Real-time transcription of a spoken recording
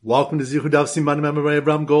Welcome to Zichud Daf Siman Memory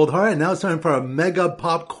Abraham Goldhar, and now it's time for a mega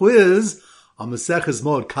pop quiz on Maseches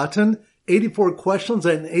Moed Katan. 84 questions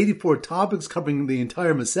and 84 topics covering the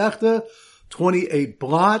entire Masechta, 28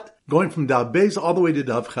 blot, going from Dav Beis all the way to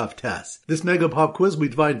Dav Chaf Tes. This mega pop quiz will be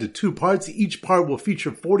divided into two parts. Each part will feature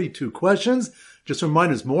 42 questions. Just a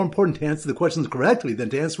reminder, it's more important to answer the questions correctly than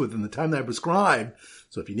to answer within the time that I prescribe.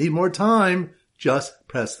 So if you need more time, just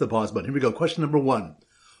press the pause button. Here we go. Question number 1.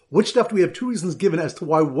 Which stuff do we have two reasons given as to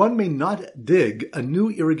why one may not dig a new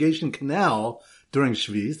irrigation canal during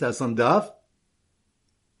Shvis? That's on Daf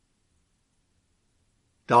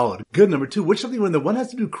Daled. Good. Number 2. Which stuff when the one has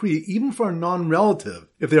to do Kriya even for a non-relative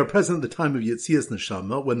if they are present at the time of Yetzias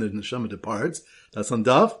Neshama, when the Neshama departs? That's on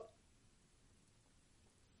Daf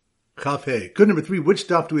Chafei. Good. Number 3. Which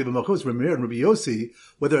stuff do we have a Machos Ramir and Rabbi Yossi,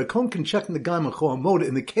 whether a Kohen can check in the Guy Machol Moed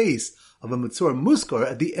in the case of a Mitzvah Muskar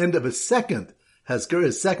at the end of a second Hasker,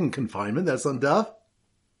 his second confinement? That's on Daf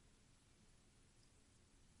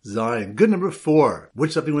Zion. Good. Number 4.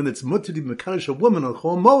 Which stuff when it's mut to be mekadosh a woman on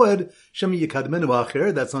Chol Moed shemi yikadmenu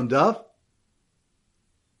acher? That's on Daf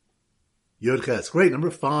Yod Ches. Great. Number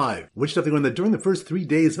 5. Which stuff when that during the first 3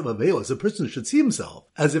 days of Avelos, a person should see himself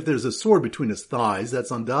as if there's a sword between his thighs?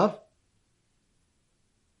 That's on Daf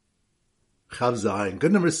Chav Zion.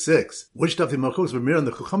 Good. Number 6. Which stuff the Malchus Ramir on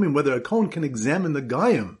the Chachamim, whether a Kohen can examine the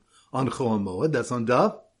Gayim on Chol Moed? That's on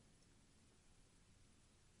Daf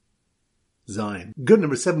Zion. Good.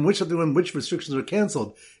 Number 7. Which restrictions are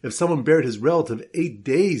cancelled if someone buried his relative 8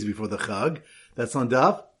 days before the Chag? That's on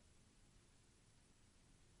Daf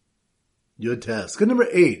Yud Tes. Good. Number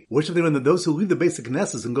 8. Which of them those who leave the basic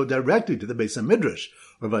Knesses and go directly to the base of Midrash,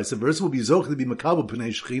 or vice versa, will be zoch to be makabel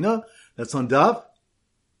p'nei Shechina? That's on Daf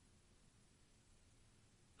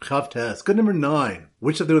Chav Tes. Good. Number 9.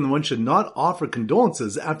 Which of them one should not offer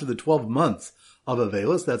condolences after the 12 months of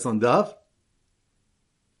Avelis? That's on Daf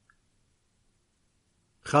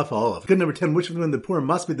Chaf Aleph. Good. Number 10. Which of them the poor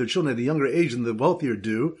must be their children at a younger age than the wealthier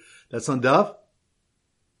do? That's on Daf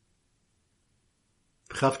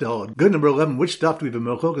Chaf Daled. Good. Number 11. Which daf do we have a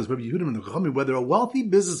Melchokas Rabbi Yehudim and the Chachamim, whether a wealthy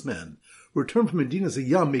businessman returned from Medina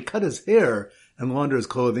Zayam may cut his hair and launder his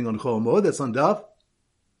clothing on Chol Moed? That's on Daf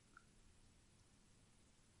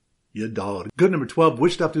Yadalad. Good. Number 12.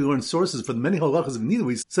 Which daf do we learn sources for the many halachas of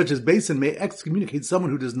Nidavis, such as Beis Din may excommunicate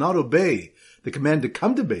someone who does not obey the command to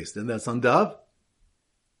come to Beis Din? That's on Daf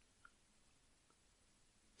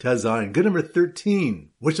Tazayin. Good. Number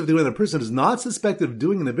 13. Which of the when a person is not suspected of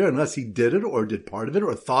doing an aver unless he did it, or did part of it,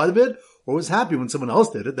 or thought of it, or was happy when someone else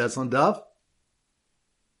did it? That's on Daf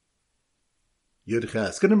Yud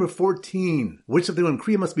Ches. Good. Number 14. Which of the when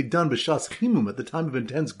Kriya must be done b'shas chimum at the time of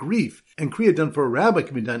intense grief, and Kriya done for a rabbi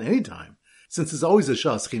can be done any time, since it's always a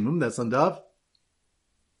shas chimum? That's on Daf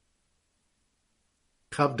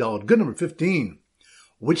Chav Daled. Good. Number 15.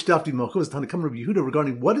 Which daf did Malchus Tanakam Rabbi Yehuda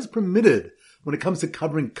regarding what is permitted when it comes to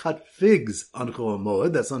covering cut figs on Chol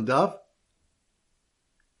Moed? That's on Daf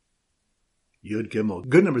Yud Gimel.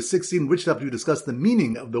 Good. Number 16. Which daf do you discuss the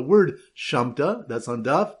meaning of the word Shamta? That's on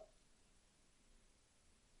Daf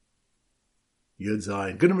Yud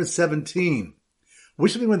Zayin. Good. Number 17.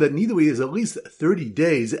 Which of the one that Nidui is at least 30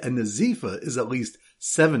 days and Nazifa is at least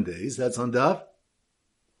 7 days? That's on Daf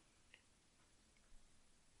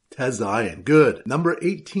Tezayin. Good. Number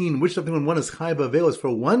 18. Which of the one is Chai Bavelos for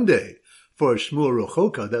 1 day for a Shmuel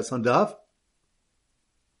Rochoka? That's on Daf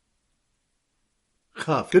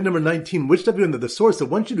Chaf. Good. Number 19. Which of the source of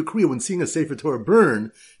one should do Kriya when seeing a Sefer Torah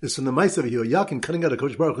burn is from the Maisa of Yehoyakim cutting out a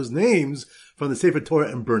Kodesh Baruch Hu's names from the Sefer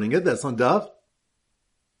Torah and burning it? That's on Daf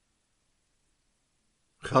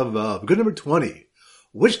Chavav. Good. Number 20.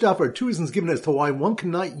 Which daf are two reasons given as to why one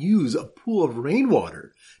cannot use a pool of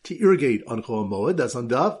rainwater to irrigate on Chol Moed? That's on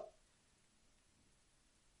Daf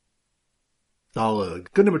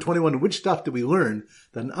Dalag. Good. Number 21. Which daf do we learn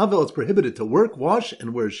that an Avel is prohibited to work, wash,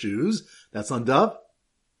 and wear shoes? That's on Daf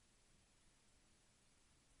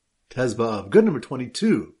Tezba'av. Good. Number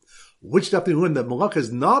 22. Which daf do we learn that Malach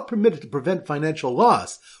is not permitted to prevent financial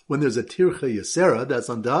loss when there's a Tircha Yasera? That's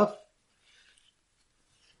on Daf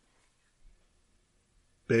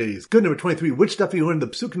Beis. Good. Number 23. Which daf do you learn the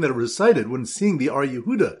psukim that are recited when seeing the Ar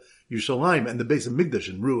Yehuda, Yerushalayim, and the base of Migdash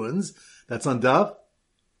in ruins? That's on Daf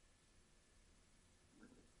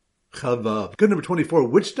Chavav. Good. Number 24.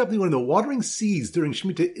 Which daf do you learn the watering seeds during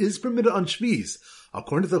Shemitah is permitted on Shvis,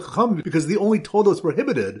 according to the Chacham, because the only todos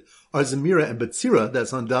prohibited are Zemira and Betzira?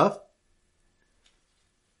 That's on Daf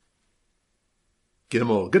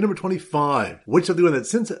Gimel. Good. Number 25. Which of the one that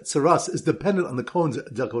since Tsaras is dependent on the Kohen's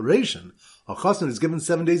declaration, a chassan is given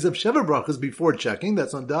 7 days of Sheva brachas before checking?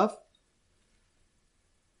 That's on Daf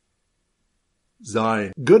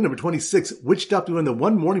Zayin. Good. Number 26. Which daf do we learn that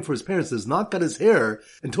one morning for his parents does not cut his hair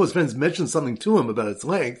until his friends mention something to him about its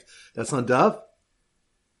length? That's on daf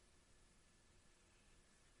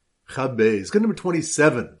Chabez. Good. Number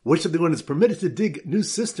 27. Which daf do we learn is permitted to dig new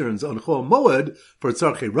cisterns on Chol Moed for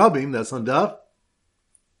Tzarchei Rabim? That's on daf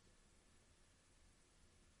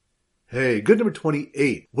Hey. Good. Number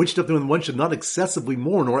 28. Which daf do we learn one should not excessively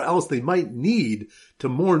mourn, or else they might need to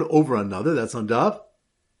mourn over another? That's on daf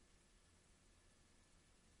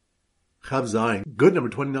Chav Zayin. Good. Number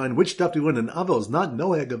 29. Which daf do we learn an avel is not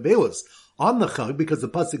noheg avelus on the chag because the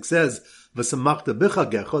pasuk says v'samachta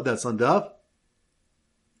b'chagecha? That's on daf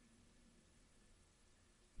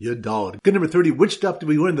Yadal. Good. Number 30. Which daf do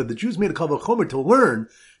we learn that the Jews made a kal v'chomer to learn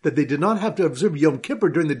that they did not have to observe Yom Kippur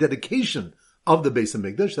during the dedication of the Beis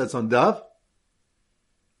Hamikdash? That's on daf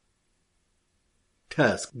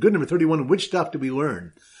Tes. Good. Number 31. Which daf do we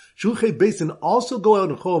learn Shulchei Beis also go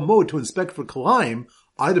out in Chol Moed to inspect for kalaim,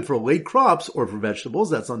 either for late crops or for vegetables?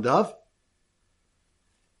 That's on daf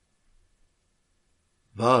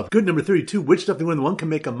Vav. Good. Number 32. Which daf do we learn one can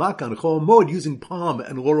make a makkah on Chol Moed using palm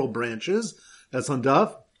and laurel branches? That's on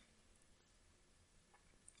daf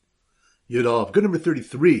Yudov. Good. Number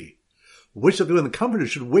 33. Which daf do we learn the comforter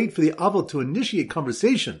should wait for the avel to initiate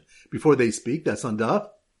conversation before they speak? That's on daf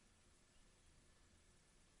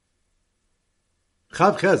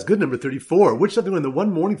Chav Ches. Good. Number 34. Which daf do we learn the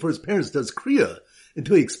one mourning for his parents does kriya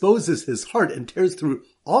until he exposes his heart and tears through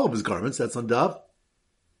all of his garments? That's on daf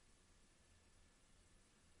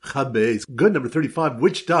Chabez. Good. Number 35.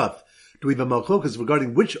 Which daf do we have a malchokas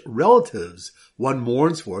regarding which relatives one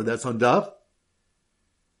mourns for? That's on daf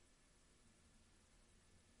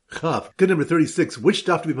Chav. Good. Number 36. Which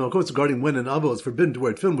daf do we have a malchokas regarding when an avel is forbidden to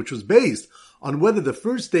wear tefillin, which was based on whether the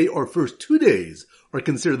first day or first 2 days are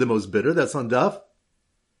considered the most bitter? That's on daf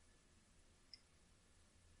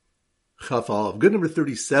Chafal. Good. Number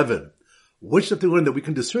 37. Which daf do we learn that we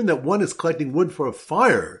can discern that one is collecting wood for a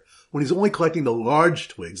fire when he's only collecting the large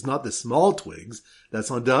twigs, not the small twigs?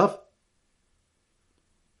 That's on daf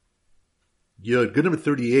Yud. Good. Number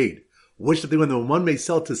 38. Which daf do we learn that one may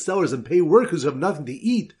sell to sellers and pay workers who have nothing to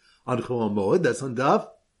eat on Chol Moed? That's on daf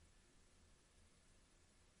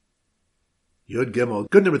Yud Gimel.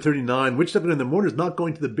 Good. Number 39. Which daf do we learn the mourners not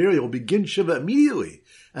going to the burial will begin Shiva immediately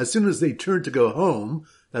as soon as they turn to go home?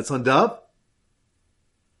 That's on daf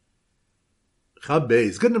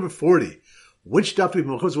Chabez. Good. Number 40. Which daf do we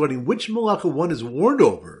have regarding which malacha one is warned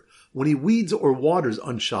over when he weeds or waters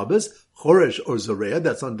on Shabbos, Choresh or Zoreah?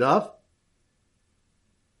 That's on daf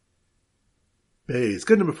Beis.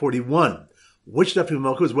 Good. Number 41. Which daf do we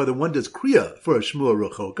have whether one does kriya for a Shmua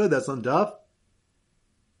Rechoka? That's on daf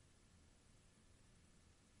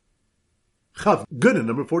Chav. Good. And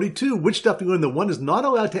number 42. Which daf do we learn that one is not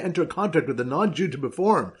allowed to enter a contract with a non-Jew to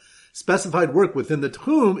perform specified work within the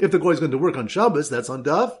Tchum if the goy is going to work on Shabbos? That's on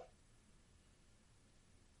daf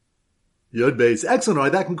Yod Beis. Excellent. All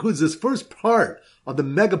right, that concludes this first part of the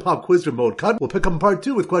Mega Pop Quiz from Moed Katan. We'll pick up in part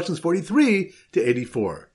 2 with questions 43 to 84.